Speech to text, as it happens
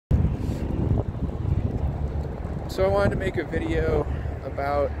So I wanted to make a video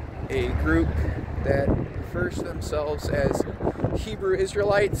about a group that refers to themselves as Hebrew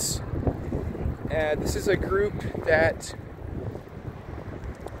Israelites. And this is a group that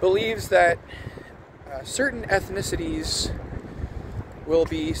believes that certain ethnicities will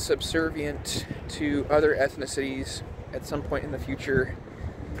be subservient to other ethnicities at some point in the future,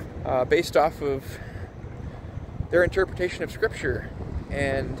 based off of their interpretation of Scripture.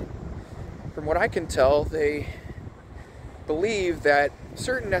 And from what I can tell, they believe that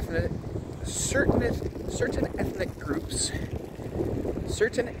certain ethnic groups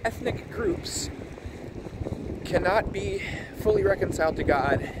cannot be fully reconciled to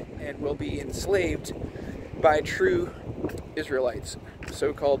God and will be enslaved by true Israelites,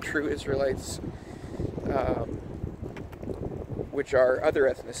 so-called true Israelites, which are other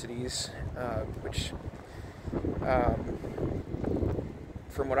ethnicities, which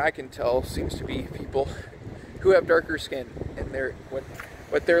from what I can tell seems to be people who have darker skin, and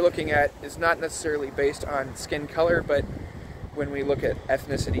what they're looking at is not necessarily based on skin color, but when we look at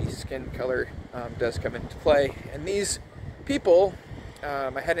ethnicity, skin color does come into play. And these people,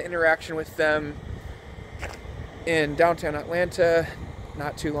 I had an interaction with them in downtown Atlanta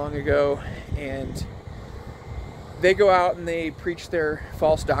not too long ago, and they go out and they preach their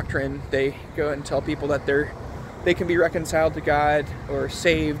false doctrine. They go and tell people that they can be reconciled to God or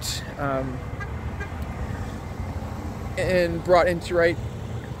saved and brought into right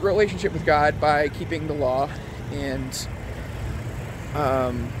relationship with God by keeping the law, and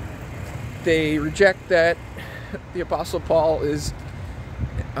they reject that the Apostle Paul is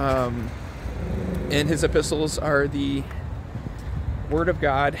and his epistles are the Word of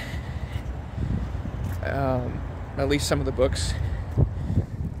God, at least some of the books.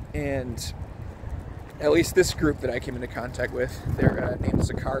 And at least this group that I came into contact with, their name is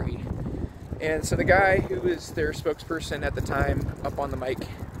Zakari. And so the guy who was their spokesperson at the time up on the mic,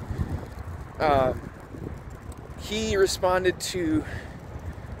 he responded to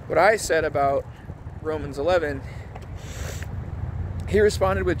what I said about Romans 11. He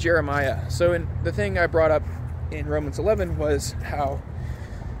responded with Jeremiah. So the thing I brought up in Romans 11 was how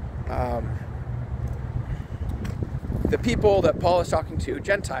the people that Paul is talking to,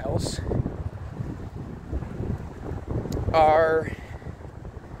 Gentiles, are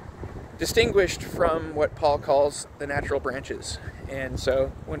distinguished from what Paul calls the natural branches. And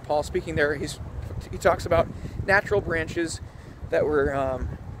so when Paul's speaking there, he talks about natural branches that were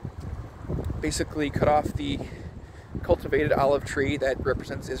basically cut off the cultivated olive tree that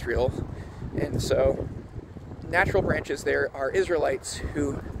represents Israel. And so natural branches there are Israelites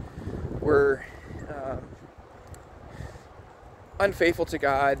who were unfaithful to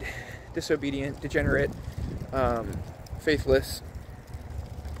God, disobedient, degenerate, faithless.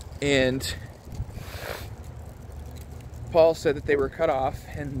 And Paul said that they were cut off,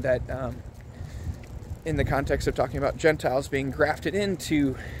 and that in the context of talking about Gentiles being grafted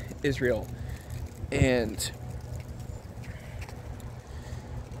into Israel. And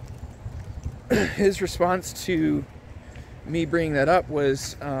his response to me bringing that up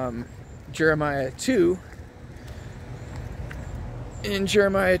was Jeremiah 2. In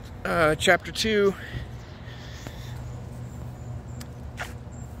Jeremiah chapter 2,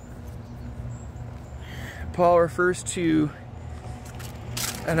 Paul refers to,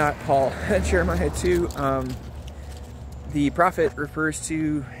 not Paul, Jeremiah 2, the prophet refers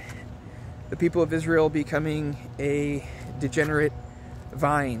to the people of Israel becoming a degenerate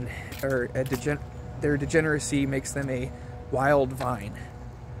vine, or their degeneracy makes them a wild vine.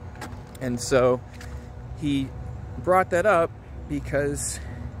 And so he brought that up because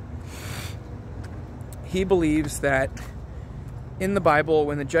he believes that in the Bible,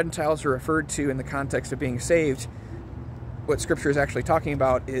 when the Gentiles are referred to in the context of being saved, what Scripture is actually talking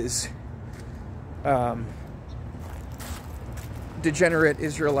about is degenerate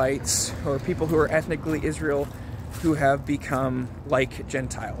Israelites, or people who are ethnically Israel, who have become like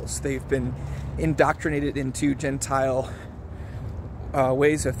Gentiles. They've been indoctrinated into Gentile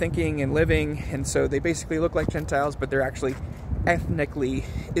ways of thinking and living, and so they basically look like Gentiles, but they're actually ethnically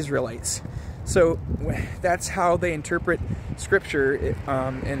Israelites. So that's how they interpret Scripture,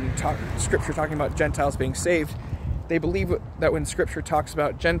 and Scripture talking about Gentiles being saved. They believe that when Scripture talks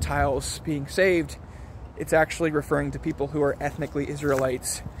about Gentiles being saved, it's actually referring to people who are ethnically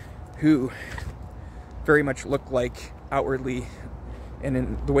Israelites, who very much look like, outwardly and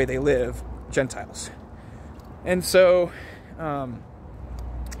in the way they live, Gentiles. And so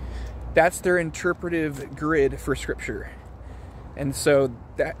that's their interpretive grid for Scripture. And so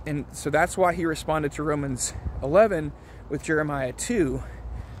that's why he responded to Romans 11 with Jeremiah 2,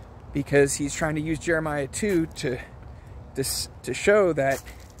 because he's trying to use Jeremiah 2 to show that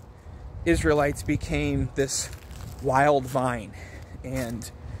Israelites became this wild vine,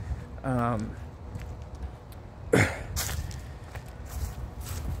 and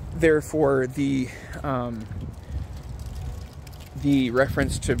therefore the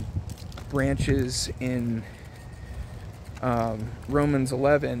reference to branches in Romans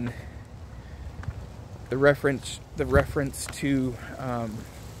 11, the reference to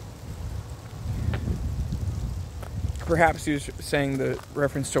perhaps he was saying the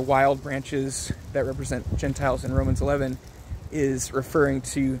reference to wild branches that represent Gentiles in Romans 11 is referring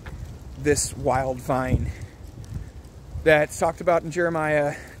to this wild vine that's talked about in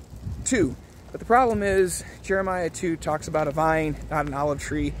Jeremiah 2. But the problem is Jeremiah 2 talks about a vine, not an olive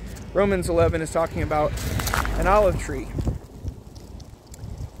tree. Romans 11 is talking about an olive tree.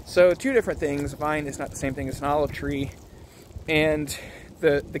 So two different things. A vine is not the same thing as an olive tree. And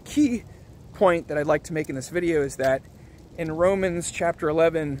the key point that I'd like to make in this video is that in Romans chapter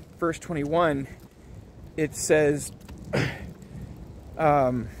 11, verse 21, it says,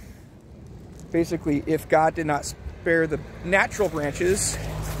 basically, if God did not spare the natural branches,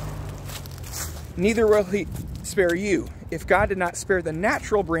 neither will he spare you. If God did not spare the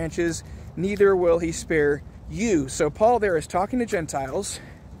natural branches, neither will he spare you. So Paul there is talking to Gentiles,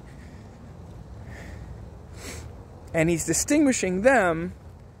 and he's distinguishing them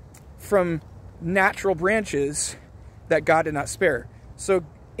from natural branches that God did not spare. So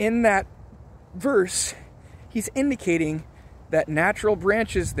in that verse, he's indicating that natural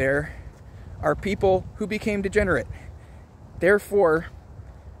branches there are people who became degenerate. Therefore,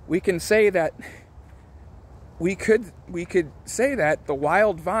 we can say that we could say that the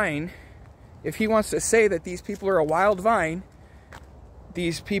wild vine, if he wants to say that these people are a wild vine,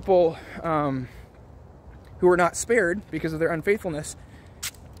 these people who are not spared because of their unfaithfulness,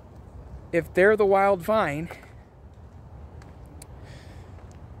 if they're the wild vine,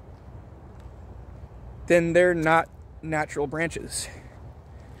 then they're not natural branches.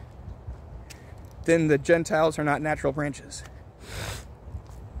 Then the Gentiles are not natural branches.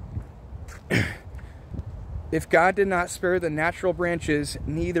 If God did not spare the natural branches,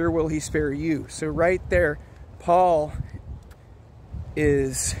 neither will he spare you. So right there, Paul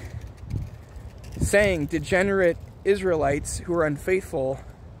is saying degenerate Israelites who are unfaithful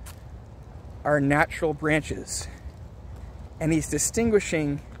are natural branches. And he's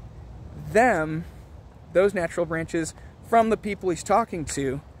distinguishing them, those natural branches, from the people he's talking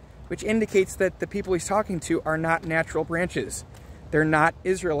to, which indicates that the people he's talking to are not natural branches. They're not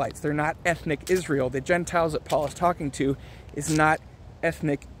Israelites. They're not ethnic Israel. The Gentiles that Paul is talking to is not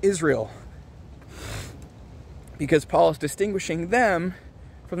ethnic Israel, because Paul is distinguishing them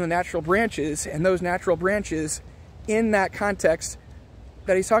from the natural branches, and those natural branches in that context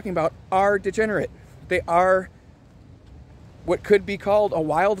that he's talking about are degenerate. They are what could be called a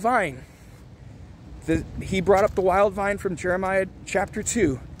wild vine. He brought up the wild vine from Jeremiah chapter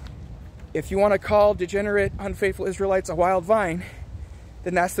 2. If you want to call degenerate, unfaithful Israelites a wild vine,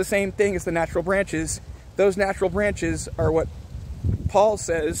 then that's the same thing as the natural branches. Those natural branches are what Paul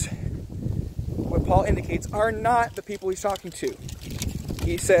says, what Paul indicates, are not the people he's talking to.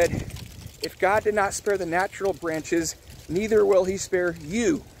 He said, if God did not spare the natural branches, neither will he spare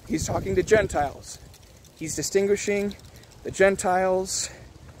you. He's talking to Gentiles. He's distinguishing the Gentiles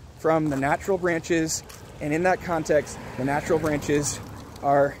from the natural branches, and in that context, the natural branches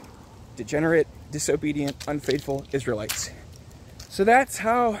are degenerate, disobedient, unfaithful Israelites. So that's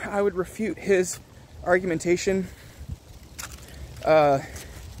how I would refute his argumentation.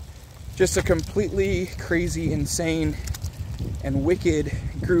 Just a completely crazy, insane, and wicked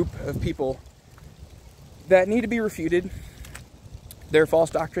group of people that need to be refuted. Their false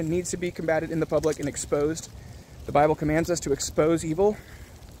doctrine needs to be combated in the public and exposed. The Bible commands us to expose evil,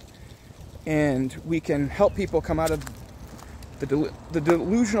 and we can help people come out of the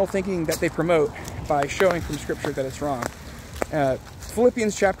delusional thinking that they promote by showing from Scripture that it's wrong.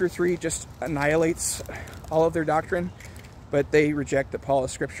 Philippians chapter 3 just annihilates all of their doctrine, but they reject that Paul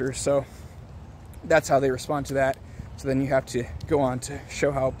is Scripture, so that's how they respond to that. So then you have to go on to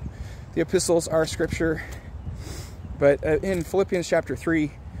show how the epistles are Scripture. But in Philippians chapter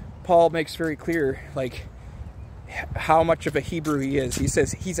 3, Paul makes very clear, like, how much of a Hebrew he is. He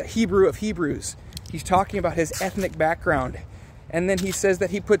says he's a Hebrew of Hebrews. He's talking about his ethnic background. And then he says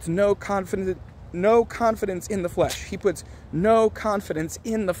that he puts no confidence in the flesh. He puts no confidence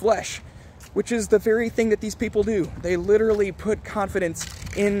in the flesh, which is the very thing that these people do. They literally put confidence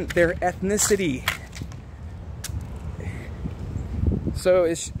in their ethnicity. So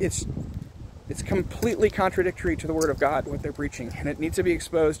it's completely contradictory to the Word of God, what they're preaching, and it needs to be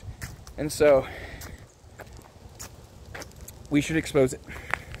exposed. And so we should expose it.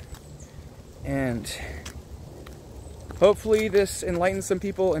 And hopefully this enlightens some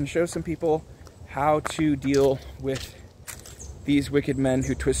people and shows some people how to deal with these wicked men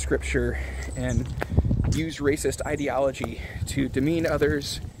who twist scripture and use racist ideology to demean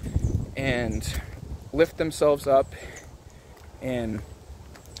others and lift themselves up and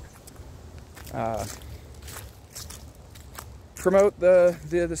promote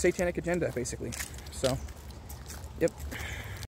the satanic agenda, basically. So